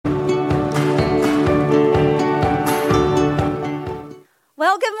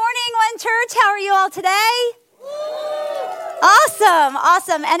church. How are you all today?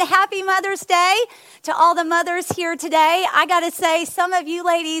 Awesome. And a happy Mother's Day to all the mothers here today. I got to say, some of you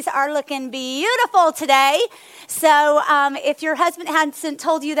ladies are looking beautiful today. So if your husband hasn't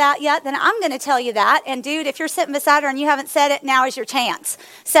told you that yet, then I'm going to tell you that. And dude, if you're sitting beside her and you haven't said it, now is your chance.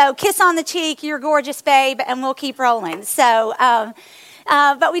 So kiss on the cheek, you're gorgeous, babe, and we'll keep rolling. So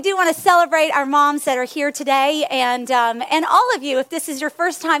but we do want to celebrate our moms that are here today, and all of you. If this is your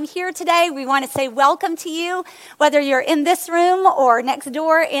first time here today, we want to say welcome to you, whether you're in this room or next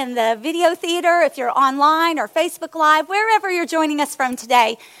door in the video theater, if you're online or Facebook Live, wherever you're joining us from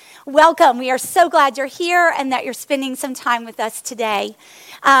today. Welcome. We are so glad you're here and that you're spending some time with us today.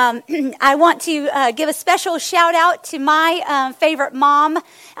 I want to give a special shout out to my favorite mom,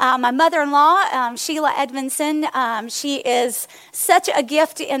 my mother-in-law, Sheila Edmondson. She is such a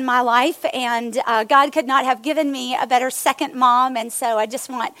gift in my life, and God could not have given me a better second mom. And so I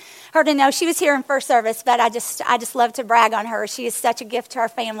just want her to know she was here in first service, but I just love to brag on her. She is such a gift to our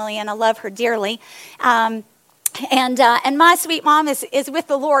family, and I love her dearly. And my sweet mom is with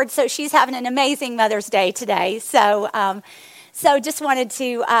the Lord, so she's having an amazing Mother's Day today. So just wanted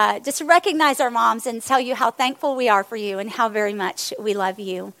to just recognize our moms and tell you how thankful we are for you and how very much we love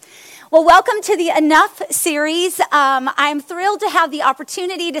you. Well, welcome to the Enough series. I'm thrilled to have the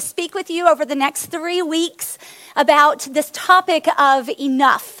opportunity to speak with you over the next 3 weeks about this topic of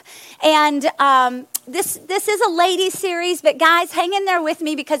enough. And this is a ladies series, but guys, hang in there with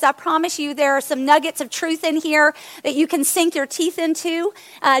me because I promise you there are some nuggets of truth in here that you can sink your teeth into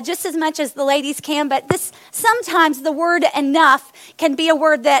just as much as the ladies can. But sometimes the word enough can be a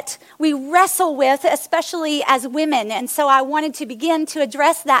word that we wrestle with, especially as women. And so I wanted to begin to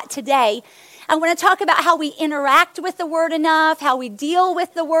address that today. I want to talk about how we interact with the word enough, how we deal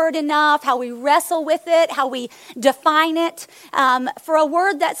with the word enough, how we wrestle with it, how we define it. For a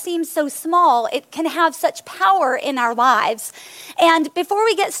word that seems so small, it can have such power in our lives. And before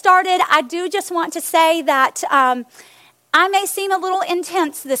we get started, I do just want to say that I may seem a little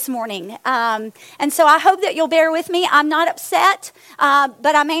intense this morning, and so I hope that you'll bear with me. I'm not upset,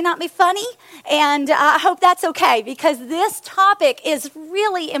 but I may not be funny, and I hope that's okay because this topic is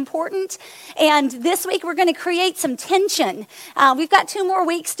really important, and this week we're going to create some tension. We've got 2 more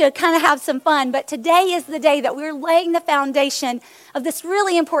weeks to kind of have some fun, but today is the day that we're laying the foundation of this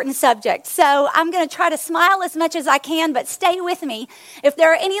really important subject. So I'm going to try to smile as much as I can, but stay with me. If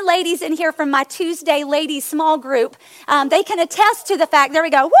there are any ladies in here from my Tuesday ladies small group, they can attest to the fact, there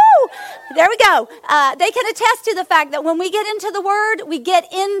we go, woo! There we go. They can attest to the fact that when we get into the Word, we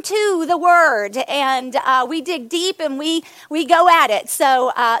get into the Word, and we dig deep and we go at it.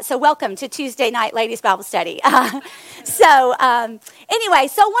 So welcome to Tuesday night ladies Bible study. Anyway,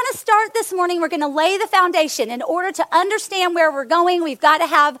 so I want to start this morning. We're going to lay the foundation. In order to understand where we're going, we've got to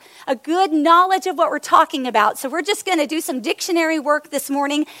have a good knowledge of what we're talking about. So we're just going to do some dictionary work this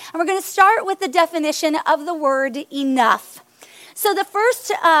morning, and we're going to start with the definition of the word enough. So the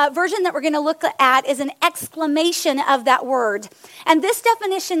first version that we're going to look at is an exclamation of that word. And this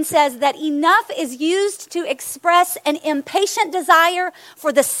definition says that enough is used to express an impatient desire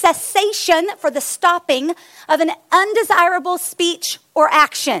for the cessation, for the stopping of an undesirable speech or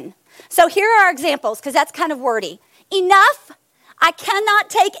action. So here are our examples, because that's kind of wordy. Enough. I cannot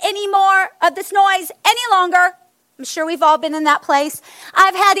take any more of this noise any longer. I'm sure we've all been in that place.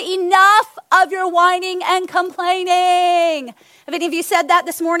 I've had enough of your whining and complaining. Have any of you said that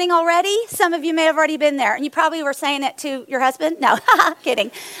this morning already? Some of you may have already been there. And you probably were saying it to your husband. No, I'm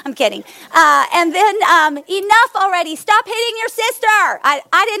kidding. And then enough already. Stop hitting your sister.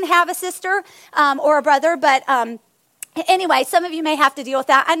 I didn't have a sister or a brother, but anyway, some of you may have to deal with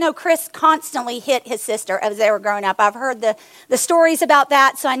that. I know Chris constantly hit his sister as they were growing up. I've heard the stories about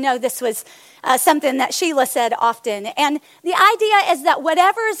that, so I know this was something that Sheila said often. And the idea is that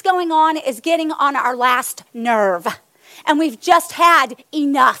whatever is going on is getting on our last nerve. And we've just had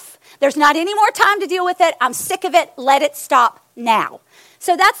enough. There's not any more time to deal with it. I'm sick of it. Let it stop now.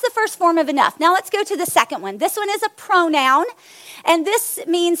 So that's the first form of enough. Now let's go to the second one. This one is a pronoun, and this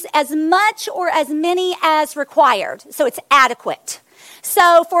means as much or as many as required. So it's adequate.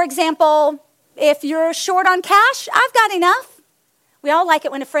 So, for example, if you're short on cash, I've got enough. We all like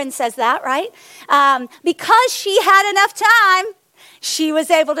it when a friend says that, right? Because she had enough time, she was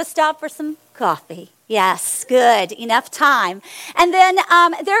able to stop for some coffee. Yes, good. Enough time. And then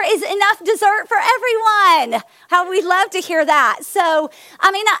there is enough dessert for everyone. How we'd love to hear that. So,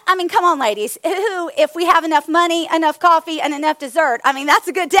 I mean, come on, ladies. If we have enough money, enough coffee, and enough dessert, I mean, that's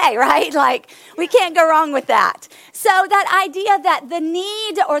a good day, right? Like, we can't go wrong with that. So that idea that the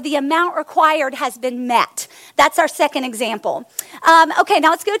need or the amount required has been met. That's our second example. Okay,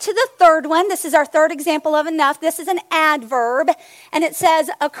 now let's go to the third one. This is our third example of enough. This is an adverb, and it says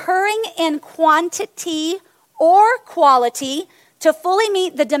occurring in quantity or quality to fully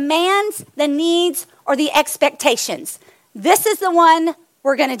meet the demands, the needs, or the expectations. This is the one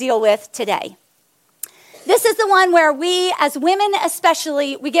we're going to deal with today. This is the one where we, as women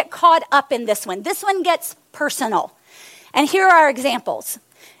especially, we get caught up in this one. This one gets personal. And here are our examples.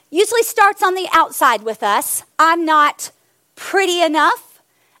 Usually starts on the outside with us. I'm not pretty enough.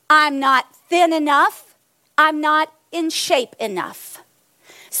 I'm not thin enough. I'm not in shape enough.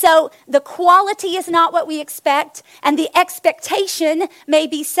 So the quality is not what we expect, and the expectation may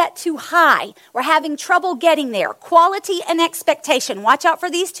be set too high. We're having trouble getting there. Quality and expectation. Watch out for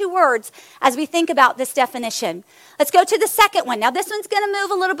these two words as we think about this definition. Let's go to the second one. Now, this one's going to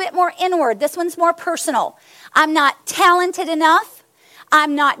move a little bit more inward. This one's more personal. I'm not talented enough.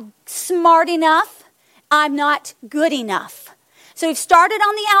 I'm not smart enough. I'm not good enough. So we've started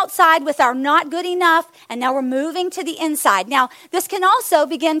on the outside with our not good enough, and now we're moving to the inside. Now, this can also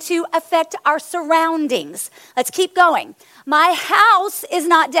begin to affect our surroundings. Let's keep going. My house is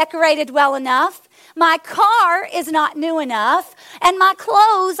not decorated well enough. My car is not new enough. And my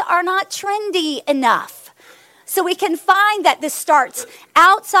clothes are not trendy enough. So we can find that this starts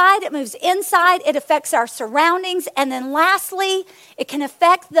outside, it moves inside, it affects our surroundings, and then lastly, it can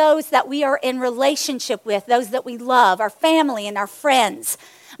affect those that we are in relationship with, those that we love, our family and our friends.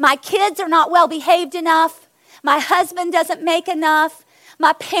 My kids are not well behaved enough. My husband doesn't make enough.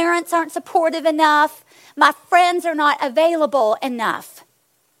 My parents aren't supportive enough. My friends are not available enough.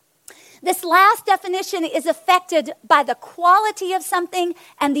 This last definition is affected by the quality of something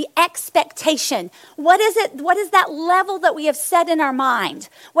and the expectation. What is it? What is that level that we have set in our mind?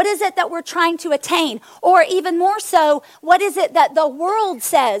 What is it that we're trying to attain? Or even more so, what is it that the world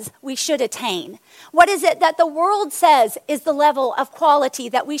says we should attain? What is it that the world says is the level of quality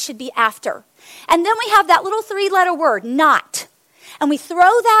that we should be after? And then we have that little three-letter word, not. And we throw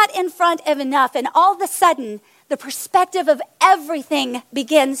that in front of enough, and all of a sudden, the perspective of everything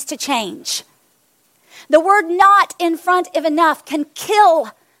begins to change. The word not in front of enough can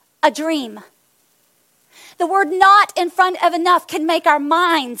kill a dream. The word not in front of enough can make our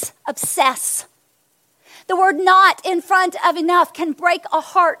minds obsess. The word not in front of enough can break a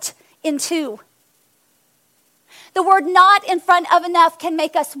heart in two. The word not in front of enough can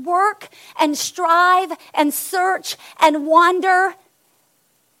make us work and strive and search and wander,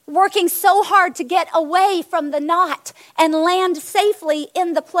 working so hard to get away from the not and land safely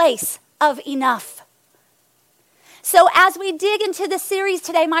in the place of enough. So as we dig into this series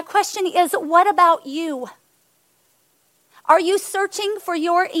today, my question is, what about you? Are you searching for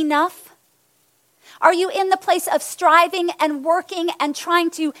your enough? Are you in the place of striving and working and trying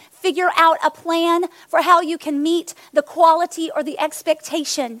to figure out a plan for how you can meet the quality or the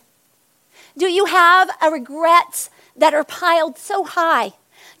expectation? Do you have regrets that are piled so high?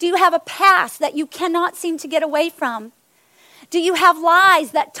 Do you have a past that you cannot seem to get away from? Do you have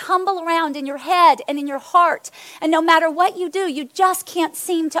lies that tumble around in your head and in your heart, and no matter what you do, you just can't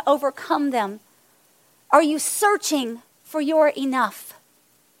seem to overcome them? Are you searching for your enough?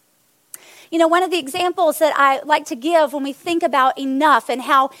 You know, one of the examples that I like to give when we think about enough and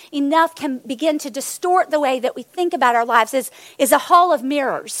how enough can begin to distort the way that we think about our lives is a hall of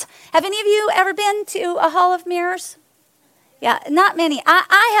mirrors. Have any of you ever been to a hall of mirrors? Yeah, not many.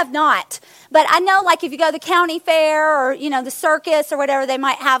 I have not. But I know, like, if you go to the county fair or, you know, the circus or whatever, they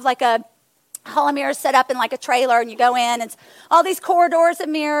might have, like, a hall of mirrors set up in, like, a trailer, and you go in, and it's all these corridors of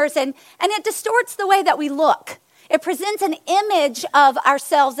mirrors, and it distorts the way that we look. It presents an image of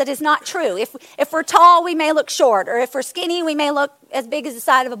ourselves that is not true. If we're tall, we may look short, or if we're skinny, we may look as big as the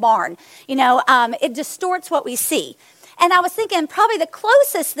side of a barn. You know, it distorts what we see. And I was thinking probably the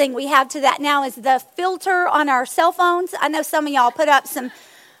closest thing we have to that now is the filter on our cell phones. I know some of y'all put up some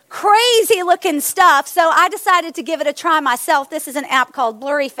crazy looking stuff, so I decided to give it a try myself. This is an app called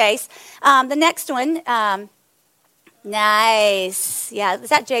Blurry Face. The next one, nice. Yeah, is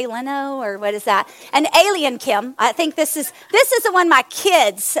that Jay Leno or what is that? And Alien Kim. I think this is the one my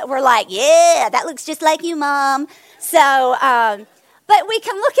kids were like, yeah, that looks just like you, Mom. So, but we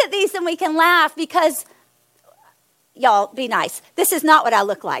can look at these and we can laugh because, y'all, be nice. This is not what I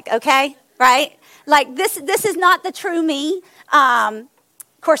look like, okay? Right? Like, this is not the true me.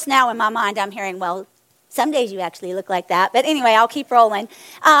 Of course, now in my mind, I'm hearing, well, Some days you actually look like that. But anyway, I'll keep rolling.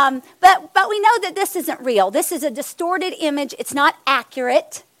 But we know that this isn't real. This is a distorted image. It's not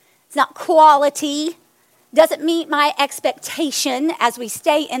accurate. It's not quality. Doesn't meet my expectation as we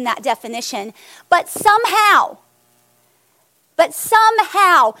stay in that definition. But somehow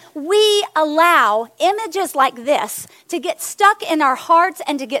we allow images like this to get stuck in our hearts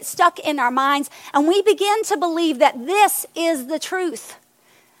and to get stuck in our minds. And we begin to believe that this is the truth.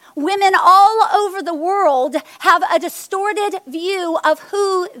 Women all over the world have a distorted view of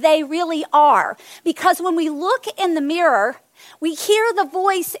who they really are. Because when we look in the mirror, we hear the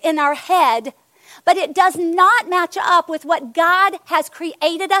voice in our head, but it does not match up with what God has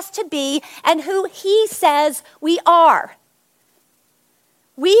created us to be and who He says we are.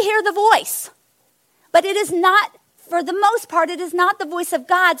 We hear the voice, but it is not, for the most part, it is not the voice of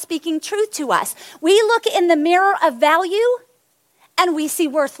God speaking truth to us. We look in the mirror of value, and we see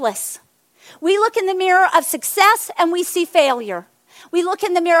worthless. We look in the mirror of success and we see failure. We look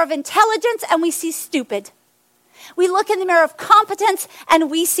in the mirror of intelligence and we see stupid. We look in the mirror of competence and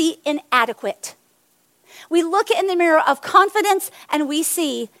we see inadequate. We look in the mirror of confidence and we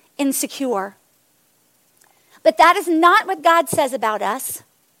see insecure. But that is not what God says about us.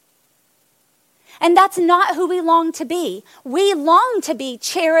 And that's not who we long to be. We long to be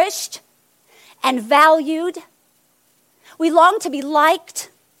cherished and valued. We long to be liked.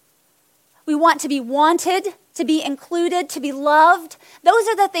 We want to be wanted, to be included, to be loved. Those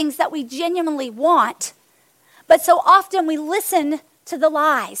are the things that we genuinely want. But so often we listen to the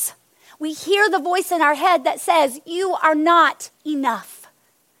lies. We hear the voice in our head that says, you are not enough.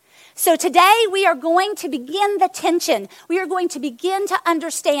 So today we are going to begin the tension. We are going to begin to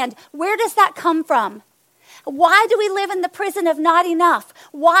understand, where does that come from? Why do we live in the prison of not enough?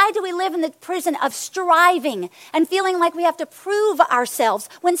 Why do we live in the prison of striving and feeling like we have to prove ourselves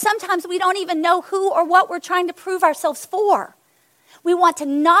when sometimes we don't even know who or what we're trying to prove ourselves for? We want to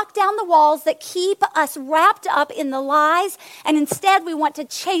knock down the walls that keep us wrapped up in the lies, and instead we want to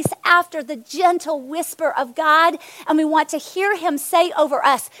chase after the gentle whisper of God, and we want to hear Him say over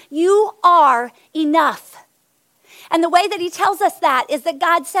us, you are enough. And the way that He tells us that is that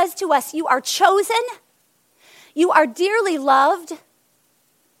God says to us, you are chosen. You are dearly loved.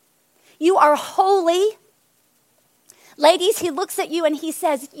 You are holy. Ladies, He looks at you and He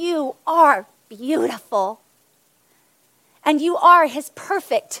says, you are beautiful. And you are His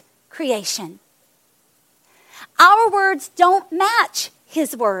perfect creation. Our words don't match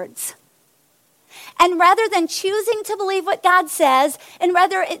His words. And rather than choosing to believe what God says, and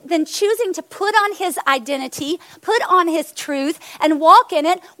rather than choosing to put on His identity, put on His truth, and walk in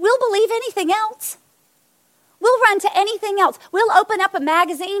it, we'll believe anything else. We'll run to anything else. We'll open up a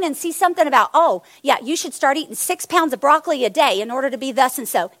magazine and see something about, oh, yeah, you should start eating 6 pounds of broccoli a day in order to be thus and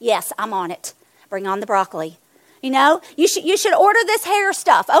so. Yes, I'm on it. Bring on the broccoli. You know, you should order this hair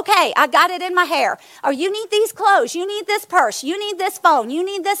stuff. Okay, I got it in my hair. Or you need these clothes. You need this purse. You need this phone. You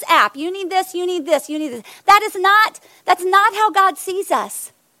need this app. You need this. You need this. You need this. That's not how God sees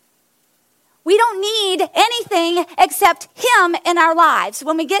us. We don't need anything except Him in our lives.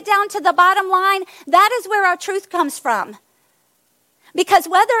 When we get down to the bottom line, that is where our truth comes from. Because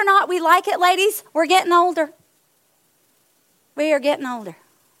whether or not we like it, ladies, we're getting older. We are getting older.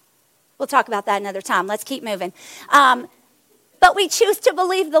 We'll talk about that another time. Let's keep moving. But we choose to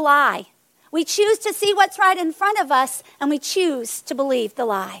believe the lie. We choose to see what's right in front of us, and we choose to believe the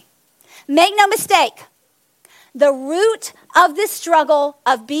lie. Make no mistake. The root of this struggle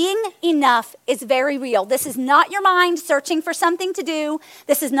of being enough is very real. This is not your mind searching for something to do.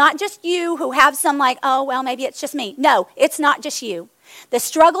 This is not just you who have some like, oh, well, maybe it's just me. No, it's not just you. The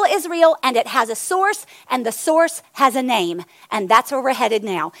struggle is real, and it has a source, and the source has a name. And that's where we're headed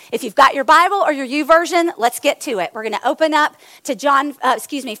now. If you've got your Bible or your YouVersion, let's get to it. We're going to open up to 1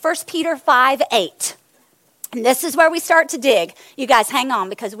 Peter 5:8. And this is where we start to dig. You guys hang on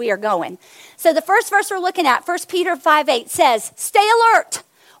because we are going. So the first verse we're looking at, 1 Peter 5:8 says, stay alert.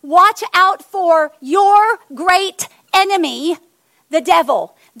 Watch out for your great enemy, the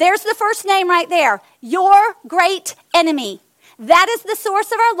devil. There's the first name right there. Your great enemy. That is the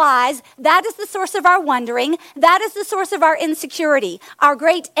source of our lies. That is the source of our wondering. That is the source of our insecurity, our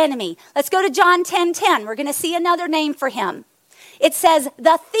great enemy. Let's go to John 10:10. We're going to see another name for him. It says,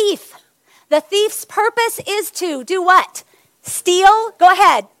 the thief. The thief's purpose is to do what? Steal. Go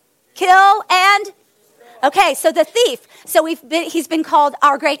ahead. Kill and... Okay, so the thief. So he's been called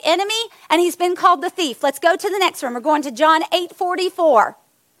our great enemy, and he's been called the thief. Let's go to the next one. We're going to John 8:44.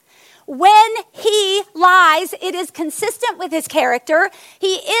 When he lies, it is consistent with his character.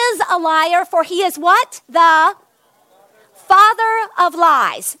 He is a liar, for he is what? The father of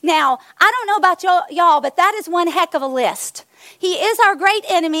lies. Now, I don't know about y'all, but that is one heck of a list. He is our great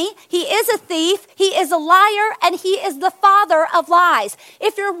enemy. He is a thief. He is a liar, and he is the father of lies.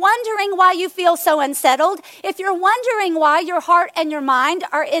 If you're wondering why you feel so unsettled, if you're wondering why your heart and your mind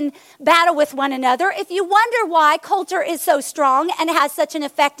are in battle with one another, if you wonder why culture is so strong and has such an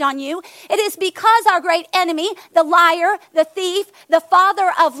effect on you, it is because our great enemy, the liar, the thief, the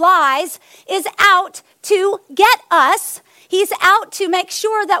father of lies, is out to get us. He's out to make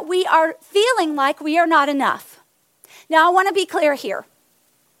sure that we are feeling like we are not enough. Now, I want to be clear here.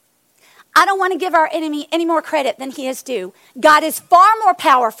 I don't want to give our enemy any more credit than he is due. God is far more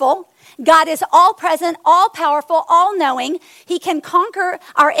powerful. God is all present, all powerful, all knowing. He can conquer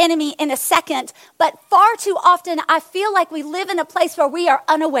our enemy in a second. But far too often, I feel like we live in a place where we are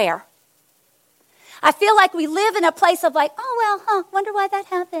unaware. I feel like we live in a place of like, oh, well, wonder why that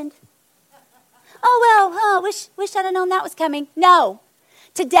happened. Oh, well, wish I'd have known that was coming. No.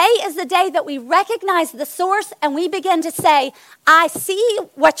 Today is the day that we recognize the source and we begin to say, I see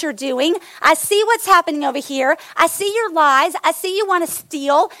what you're doing. I see what's happening over here. I see your lies. I see you want to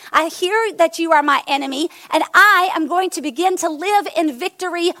steal. I hear that you are my enemy, and I am going to begin to live in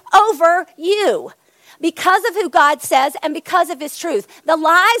victory over you because of who God says and because of his truth. The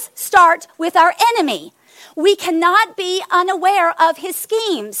lies start with our enemy. We cannot be unaware of his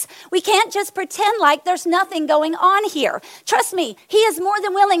schemes. We can't just pretend like there's nothing going on here. Trust me, he is more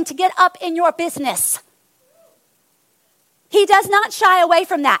than willing to get up in your business. He does not shy away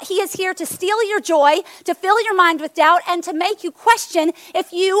from that. He is here to steal your joy, to fill your mind with doubt, and to make you question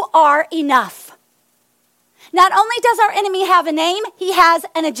if you are enough. Not only does our enemy have a name, he has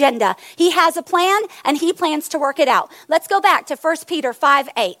an agenda. He has a plan, and he plans to work it out. Let's go back to 1 Peter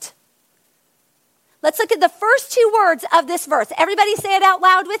 5:8. Let's look at the first two words of this verse. Everybody say it out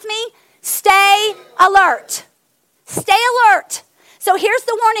loud with me. Stay alert. Stay alert. So here's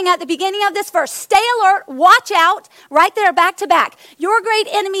the warning at the beginning of this verse. Stay alert. Watch out. Right there, back to back. Your great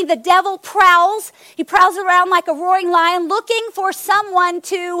enemy, the devil, prowls. He prowls around like a roaring lion looking for someone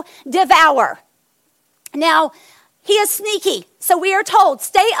to devour. Now, he is sneaky. So we are told,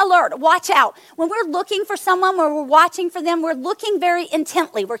 stay alert, watch out. When we're looking for someone, when we're watching for them, we're looking very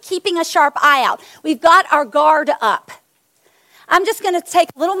intently. We're keeping a sharp eye out. We've got our guard up. I'm just going to take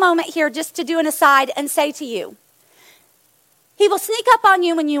a little moment here just to do an aside and say to you, he will sneak up on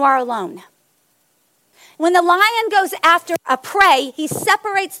you when you are alone. When the lion goes after a prey, he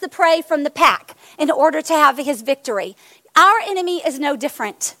separates the prey from the pack in order to have his victory. Our enemy is no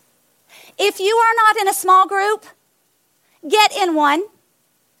different. If you are not in a small group, get in one,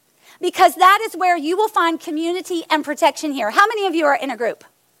 because that is where you will find community and protection here. How many of you are in a group?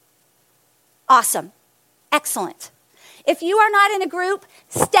 Awesome. Excellent. If you are not in a group,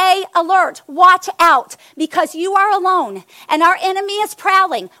 stay alert. Watch out, because you are alone, and our enemy is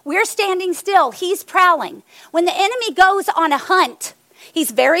prowling. We're standing still. He's prowling. When the enemy goes on a hunt, he's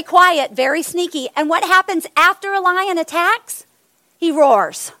very quiet, very sneaky. And what happens after a lion attacks? He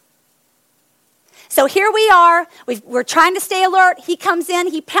roars. So here we are, we're trying to stay alert. He comes in,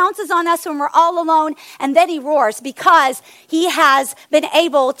 he pounces on us when we're all alone, and then he roars because he has been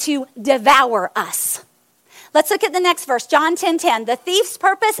able to devour us. Let's look at the next verse, John 10:10. The thief's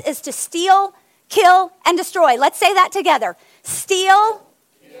purpose is to steal, kill, and destroy. Let's say that together. Steal,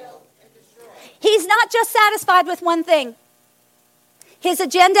 kill, and destroy. He's not just satisfied with one thing. His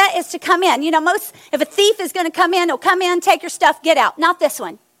agenda is to come in. You know, if a thief is going to come in, he'll come in, take your stuff, get out. Not this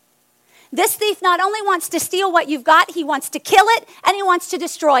one. This thief not only wants to steal what you've got, he wants to kill it, and he wants to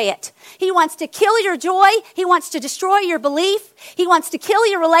destroy it. He wants to kill your joy. He wants to destroy your belief. He wants to kill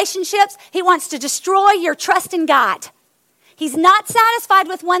your relationships. He wants to destroy your trust in God. He's not satisfied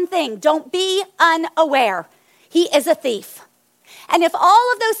with one thing. Don't be unaware. He is a thief. And if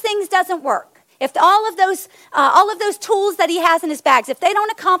all of those things doesn't work, if all of those tools that he has in his bags, if they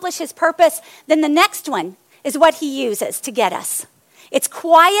don't accomplish his purpose, then the next one is what he uses to get us. It's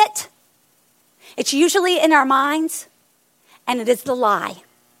quiet. It's usually in our minds, and it is the lie.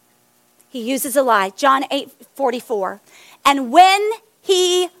 He uses a lie. John 8:44. And when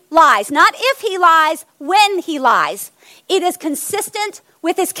he lies, not if he lies, when he lies, it is consistent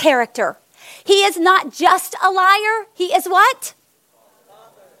with his character. He is not just a liar. He is what?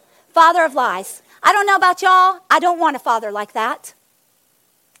 Father of lies. I don't know about y'all. I don't want a father like that.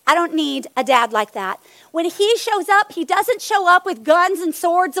 I don't need a dad like that. When he shows up, he doesn't show up with guns and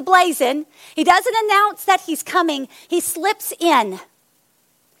swords ablazing. He doesn't announce that he's coming. He slips in.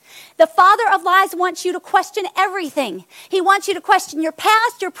 The father of lies wants you to question everything. He wants you to question your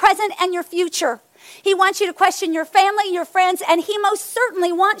past, your present, and your future. He wants you to question your family, your friends, and he most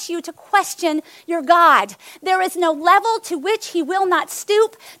certainly wants you to question your God. There is no level to which he will not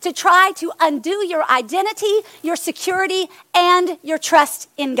stoop to try to undo your identity, your security, and your trust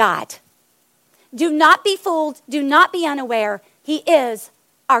in God. Do not be fooled. Do not be unaware. He is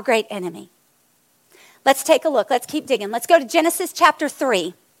our great enemy. Let's take a look. Let's keep digging. Let's go to Genesis chapter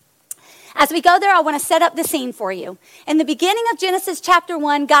 3. As we go there, I want to set up the scene for you. In the beginning of Genesis chapter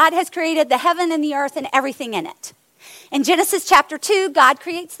 1, God has created the heaven and the earth and everything in it. In Genesis chapter 2, God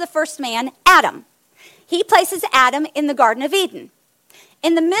creates the first man, Adam. He places Adam in the Garden of Eden.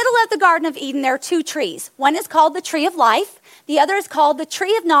 In the middle of the Garden of Eden, there are two trees. One is called the tree of life. The other is called the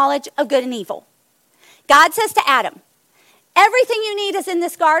tree of knowledge of good and evil. God says to Adam, everything you need is in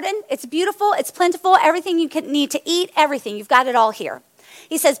this garden. It's beautiful. It's plentiful. Everything you need to eat, everything. You've got it all here.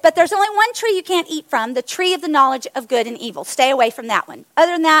 He says, but there's only one tree you can't eat from, the tree of the knowledge of good and evil. Stay away from that one.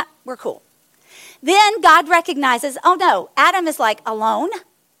 Other than that, we're cool. Then God recognizes, oh no, Adam is like alone.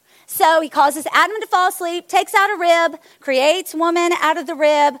 So he causes Adam to fall asleep, takes out a rib, creates woman out of the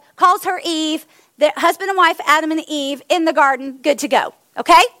rib, calls her Eve, the husband and wife, Adam and Eve, in the garden, good to go.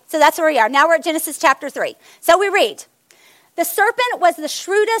 Okay? So that's where we are. Now we're at Genesis chapter 3. So we read, the serpent was the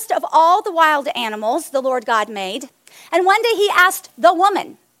shrewdest of all the wild animals the Lord God made. And one day he asked the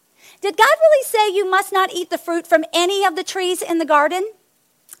woman, did God really say you must not eat the fruit from any of the trees in the garden?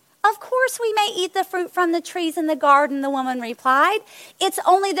 Of course we may eat the fruit from the trees in the garden, the woman replied. It's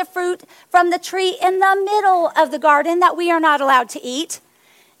only the fruit from the tree in the middle of the garden that we are not allowed to eat.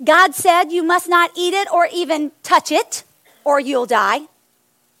 God said you must not eat it or even touch it, or you'll die.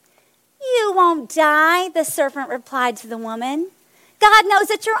 You won't die, the serpent replied to the woman. God knows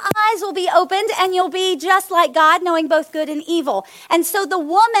that your eyes will be opened and you'll be just like God, knowing both good and evil. And so the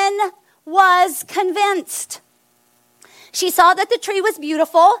woman was convinced. She saw that the tree was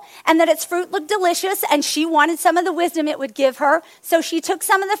beautiful and that its fruit looked delicious, and she wanted some of the wisdom it would give her. So she took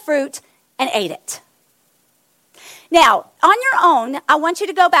some of the fruit and ate it. Now, on your own, I want you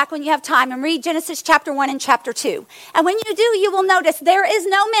to go back when you have time and read Genesis chapter 1 and chapter 2. And when you do, you will notice there is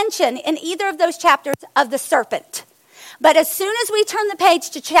no mention in either of those chapters of the serpent. But as soon as we turn the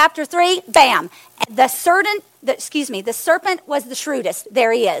page to chapter 3, bam, the serpent was the shrewdest.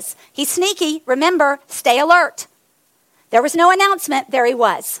 There he is. He's sneaky. Remember, stay alert. There was no announcement. There he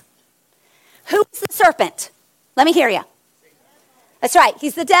was. Who is the serpent? Let me hear you. That's right.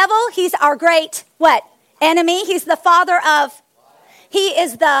 He's the devil. He's our great, what? Enemy. He's the father of, he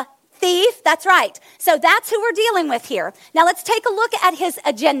is the thief. That's right. So that's who we're dealing with here. Now let's take a look at his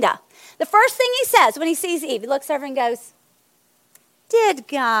agenda. The first thing he says when he sees Eve, he looks over and goes, did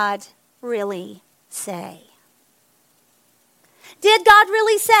God really say? Did God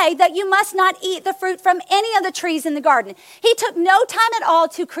really say that you must not eat the fruit from any of the trees in the garden? He took no time at all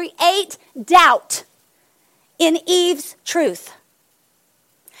to create doubt in Eve's truth.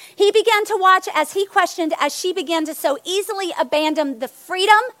 He began to watch as he questioned, as she began to so easily abandon the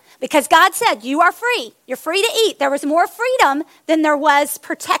freedom, because God said, you are free. You're free to eat. There was more freedom than there was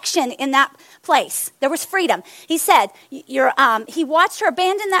protection in that place. There was freedom. He said, he watched her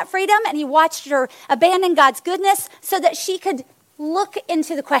abandon that freedom, and he watched her abandon God's goodness so that she could look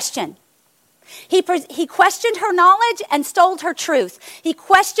into the question. He questioned her knowledge and stole her truth. He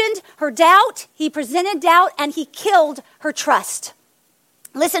questioned her doubt. He presented doubt, and he killed her trust.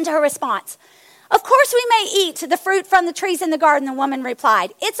 Listen to her response. Of course we may eat the fruit from the trees in the garden, the woman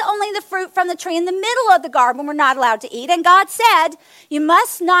replied. It's only the fruit from the tree in the middle of the garden we're not allowed to eat. And God said, you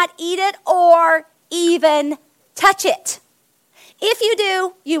must not eat it or even touch it. If you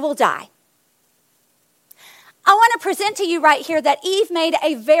do, you will die. I want to present to you right here that Eve made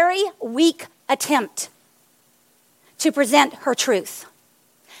a very weak attempt to present her truth.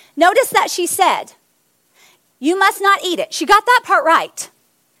 Notice that she said, you must not eat it. She got that part right.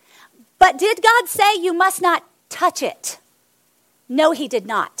 But did God say you must not touch it? No, he did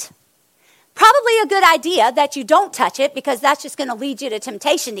not. Probably a good idea that you don't touch it, because that's just going to lead you to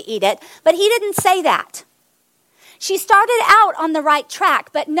temptation to eat it. But he didn't say that. She started out on the right track,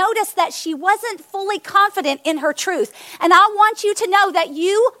 but notice that she wasn't fully confident in her truth. And I want you to know that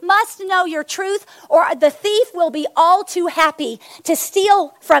you must know your truth, or the thief will be all too happy to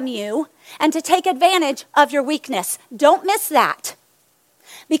steal from you and to take advantage of your weakness. Don't miss that.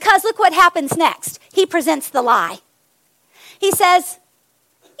 Because look what happens next. He presents the lie. He says,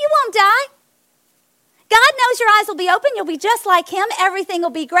 you won't die. God knows your eyes will be open. You'll be just like him. Everything will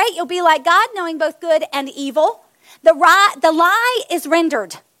be great. You'll be like God, knowing both good and evil. The lie is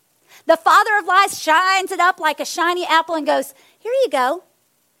rendered. The father of lies shines it up like a shiny apple and goes, here you go.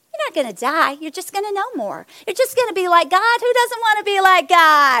 You're not going to die. You're just going to know more. You're just going to be like God. Who doesn't want to be like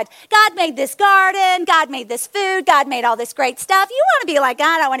God? God made this garden. God made this food. God made all this great stuff. You want to be like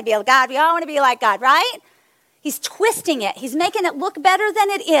God. I want to be like God. We all want to be like God, right? He's twisting it. He's making it look better than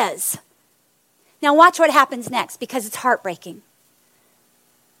it is. Now watch what happens next, because it's heartbreaking.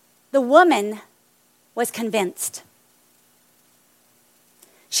 The woman was convinced.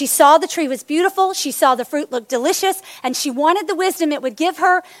 She saw the tree was beautiful. She saw the fruit looked delicious, and she wanted the wisdom it would give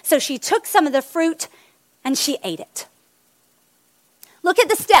her. So she took some of the fruit and she ate it. Look at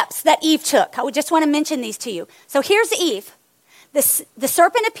the steps that Eve took. I would just want to mention these to you. So here's Eve. The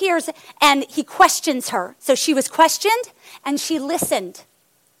serpent appears and he questions her. So she was questioned and she listened.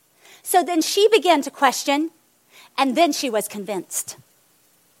 So then she began to question, and then she was convinced.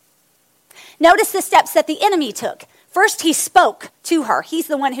 Notice the steps that the enemy took. First, he spoke to her. He's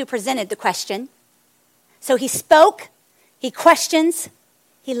the one who presented the question. So he spoke, he questions,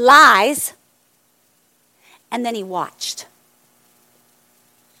 he lies, and then he watched.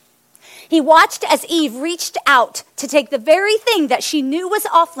 He watched as Eve reached out to take the very thing that she knew was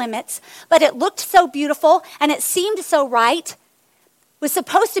off limits, but it looked so beautiful and it seemed so right, was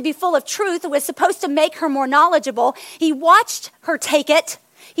supposed to be full of truth, was supposed to make her more knowledgeable. He watched her take it.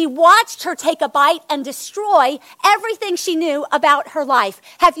 He watched her take a bite and destroy everything she knew about her life.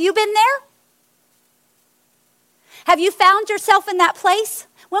 Have you been there? Have you found yourself in that place?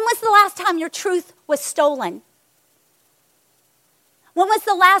 When was the last time your truth was stolen? When was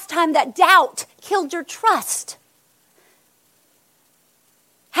the last time that doubt killed your trust?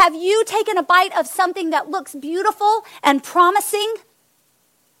 Have you taken a bite of something that looks beautiful and promising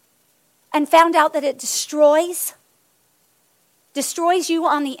and found out that it destroys you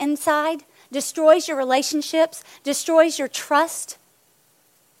on the inside, destroys your relationships, destroys your trust?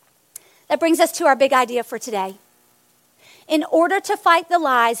 That brings us to our big idea for today. In order to fight the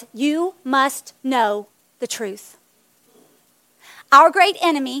lies, you must know the truth. Our great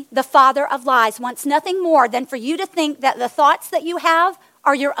enemy, the father of lies, wants nothing more than for you to think that the thoughts that you have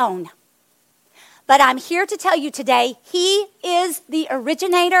are your own. But I'm here to tell you today, he is the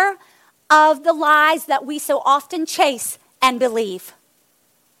originator of the lies that we so often chase and believe.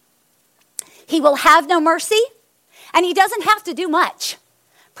 He will have no mercy, and he doesn't have to do much.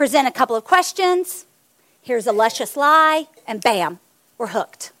 Present a couple of questions, here's a luscious lie, and bam, we're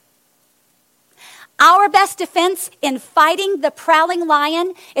hooked. Our best defense in fighting the prowling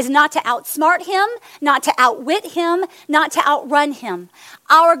lion is not to outsmart him, not to outwit him, not to outrun him.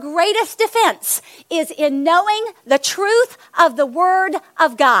 Our greatest defense is in knowing the truth of the Word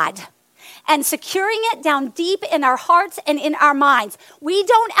of God and securing it down deep in our hearts and in our minds. We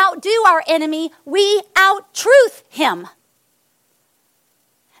don't outdo our enemy, we out-truth him.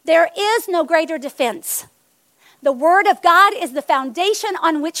 There is no greater defense. The Word of God is the foundation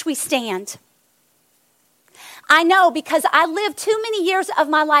on which we stand. I know, because I lived too many years of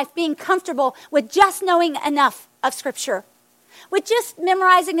my life being comfortable with just knowing enough of Scripture, with just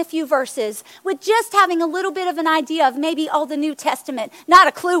memorizing a few verses, with just having a little bit of an idea of maybe all the New Testament, not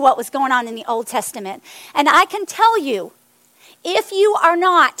a clue what was going on in the Old Testament. And I can tell you, if you are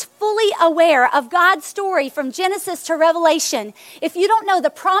not fully aware of God's story from Genesis to Revelation, if you don't know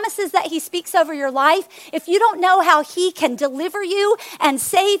the promises that he speaks over your life, if you don't know how he can deliver you and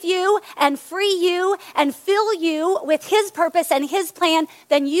save you and free you and fill you with his purpose and his plan,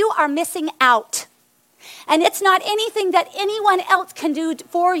 then you are missing out. And it's not anything that anyone else can do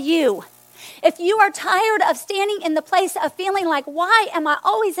for you. If you are tired of standing in the place of feeling like, why am I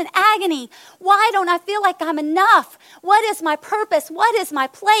always in agony? Why don't I feel like I'm enough? What is my purpose? What is my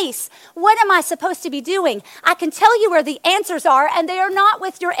place? What am I supposed to be doing? I can tell you where the answers are, and they are not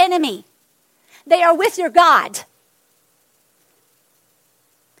with your enemy. They are with your God.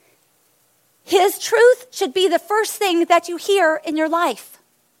 His truth should be the first thing that you hear in your life.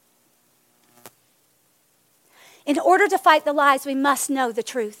 In order to fight the lies, we must know the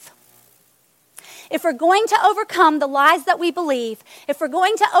truth. If we're going to overcome the lies that we believe, if we're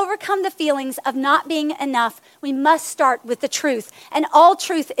going to overcome the feelings of not being enough, we must start with the truth. And all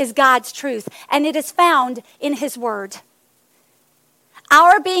truth is God's truth, and it is found in his word.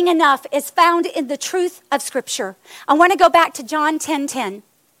 Our being enough is found in the truth of Scripture. I want to go back to John 10:10.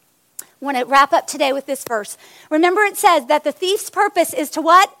 I want to wrap up today with this verse. Remember, it says that the thief's purpose is to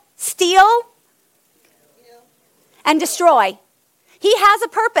what? Steal and destroy. He has a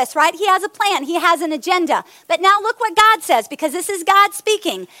purpose, right? He has a plan. He has an agenda. But now look what God says, because this is God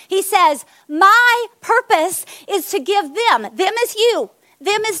speaking. He says, my purpose is to give them is you,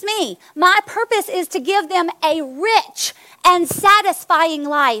 them is me. My purpose is to give them a rich and satisfying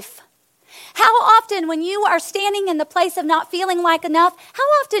life. How often when you are standing in the place of not feeling like enough, how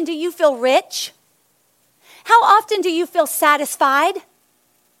often do you feel rich? How often do you feel satisfied?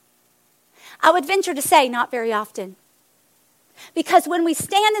 I would venture to say not very often. Because when we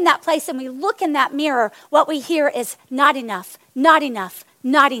stand in that place and we look in that mirror, what we hear is not enough, not enough,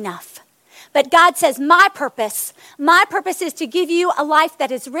 not enough. But God says, my purpose is to give you a life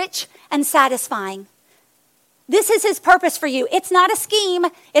that is rich and satisfying. This is his purpose for you. It's not a scheme.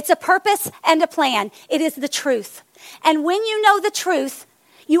 It's a purpose and a plan. It is the truth. And when you know the truth,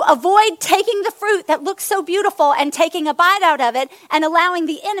 you avoid taking the fruit that looks so beautiful and taking a bite out of it and allowing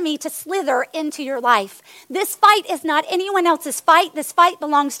the enemy to slither into your life. This fight is not anyone else's fight. This fight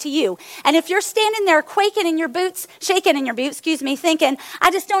belongs to you. And if you're standing there shaking in your boots, thinking,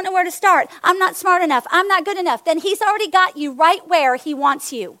 I just don't know where to start. I'm not smart enough. I'm not good enough. Then he's already got you right where he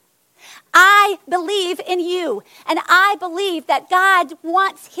wants you. I believe in you, and I believe that God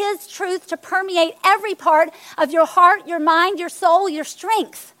wants his truth to permeate every part of your heart, your mind, your soul, your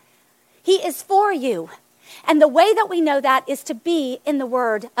strength. He is for you. And the way that we know that is to be in the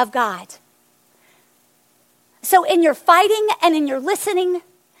Word of God. So in your fighting and in your listening,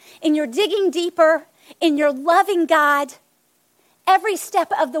 in your digging deeper, in your loving God, every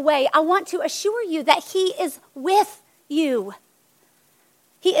step of the way, I want to assure you that he is with you.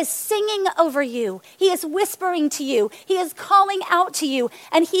 He is singing over you. He is whispering to you. He is calling out to you.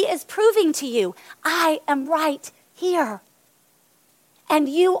 And he is proving to you, I am right here. And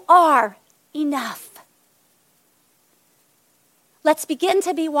you are enough. Let's begin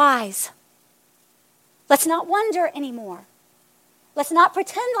to be wise. Let's not wonder anymore. Let's not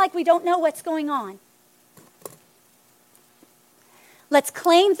pretend like we don't know what's going on. Let's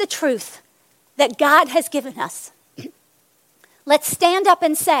claim the truth that God has given us. Let's stand up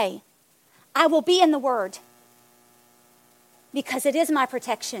and say, I will be in the Word because it is my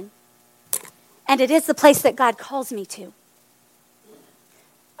protection and it is the place that God calls me to.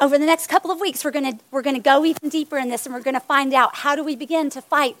 Over the next couple of weeks, we're going to go even deeper in this, and we're going to find out, how do we begin to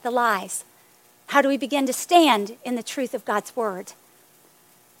fight the lies? How do we begin to stand in the truth of God's Word?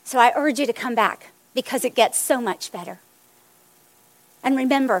 So I urge you to come back because it gets so much better. And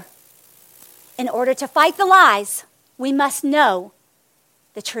remember, in order to fight the lies, we must know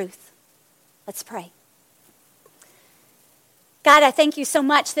the truth. Let's pray. God, I thank you so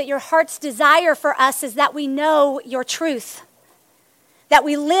much that your heart's desire for us is that we know your truth, that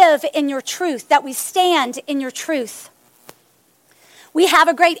we live in your truth, that we stand in your truth. We have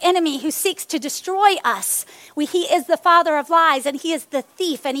a great enemy who seeks to destroy us. He is the father of lies, and he is the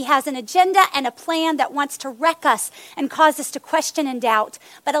thief, and he has an agenda and a plan that wants to wreck us and cause us to question and doubt.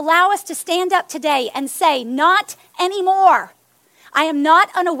 But allow us to stand up today and say, not anymore. I am not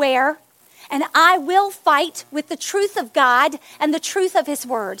unaware, and I will fight with the truth of God and the truth of his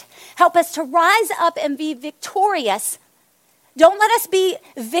word. Help us to rise up and be victorious. Don't let us be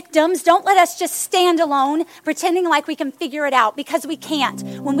victims. Don't let us just stand alone, pretending like we can figure it out, because we can't.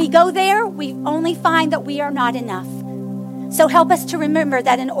 When we go there, we only find that we are not enough. So help us to remember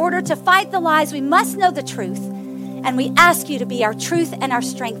that in order to fight the lies, we must know the truth. And we ask you to be our truth and our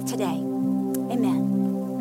strength today.